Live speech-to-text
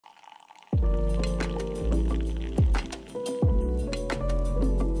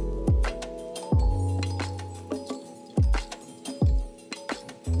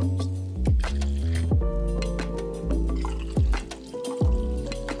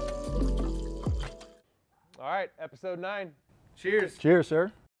right, episode 9. Cheers. Cheers,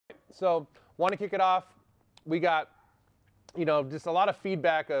 sir. So, want to kick it off. We got, just a lot of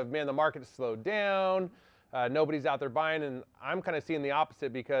feedback of, man, the market has slowed down. Nobody's out there buying, and I'm kind of seeing the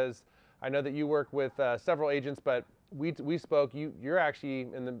opposite because I know that you work with several agents, but we spoke. You're actually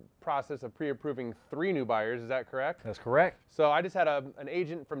in the process of pre-approving 3 new buyers. Is that correct? That's correct. So I just had an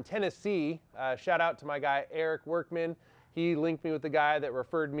agent from Tennessee. Shout out to my guy Eric Workman. He linked me with the guy that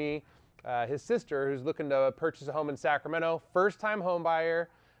referred me. His sister, who's looking to purchase a home in Sacramento, first-time home buyer.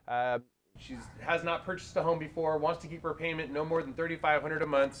 She has not purchased a home before, wants to keep her payment no more than $3,500 a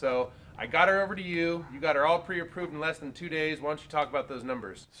month. So I got her over to you. You got her all pre-approved in less than 2 days. Why don't you talk about those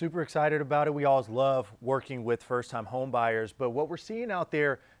numbers? Super excited about it. We always love working with first-time home buyers, but what we're seeing out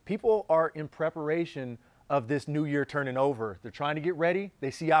there, people are in preparation of this new year turning over. They're trying to get ready.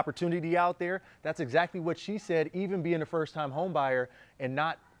 They see opportunity out there. That's exactly what she said, even being a first-time home buyer and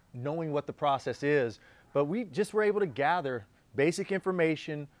not knowing what the process is. But we just were able to gather basic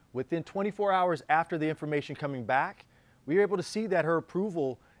information within 24 hours after the information coming back. We were able to see that her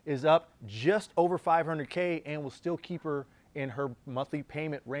approval is up just over $500K and will still keep her in her monthly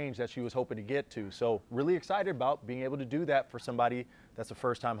payment range that she was hoping to get to. So really excited about being able to do that for somebody that's a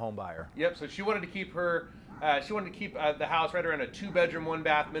first-time home buyer. Yep, so she wanted to keep her, the house right around a 2-bedroom,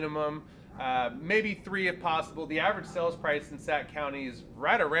 1-bath minimum. Maybe 3 if possible. The average sales price in Sac County is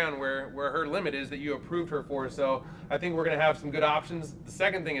right around where her limit is that you approved her for. So I think we're going to have some good options. The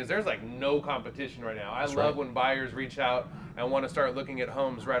second thing is there's like no competition right now. I love when buyers reach out and want to start looking at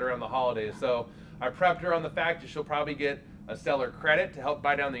homes right around the holidays. So I prepped her on the fact that she'll probably get a seller credit to help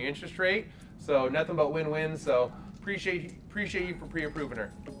buy down the interest rate. So nothing but win-win. So appreciate you for pre-approving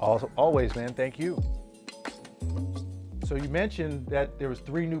her. Always, man. Thank you. So you mentioned that there was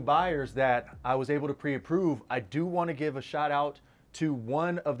 3 new buyers that I was able to pre-approve. I do want to give a shout out to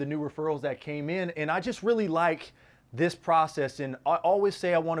one of the new referrals that came in, and I just really like this process. And I always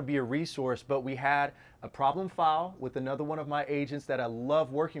say I want to be a resource, but we had a problem file with another one of my agents that I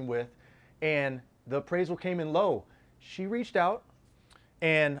love working with, and the appraisal came in low. She reached out,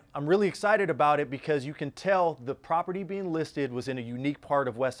 and I'm really excited about it because you can tell the property being listed was in a unique part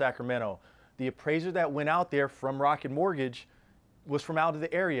of West Sacramento. The appraiser that went out there from Rocket Mortgage was from out of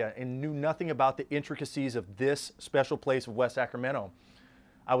the area and knew nothing about the intricacies of this special place of West Sacramento.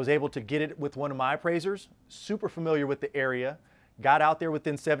 I was able to get it with one of my appraisers, super familiar with the area, got out there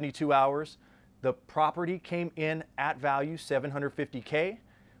within 72 hours. The property came in at value, $750K.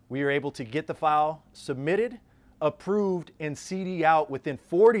 We were able to get the file submitted, approved, and CD out within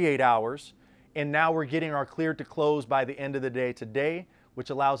 48 hours. And now we're getting our cleared to close by the end of the day today, which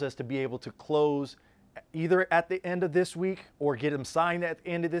allows us to be able to close either at the end of this week or get them signed at the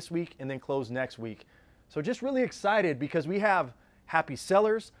end of this week and then close next week. So just really excited because we have happy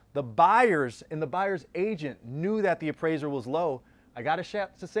sellers. The buyers and the buyer's agent knew that the appraiser was low. I got a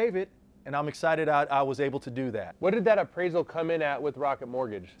shot to save it, and I'm excited I was able to do that. What did that appraisal come in at with Rocket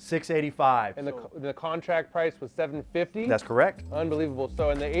Mortgage? $685. And the contract price was $750? That's correct. Unbelievable. So,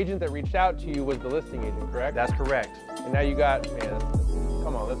 and the agent that reached out to you was the listing agent, correct? That's correct. And now you got, man,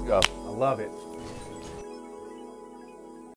 come on, let's go. I love it.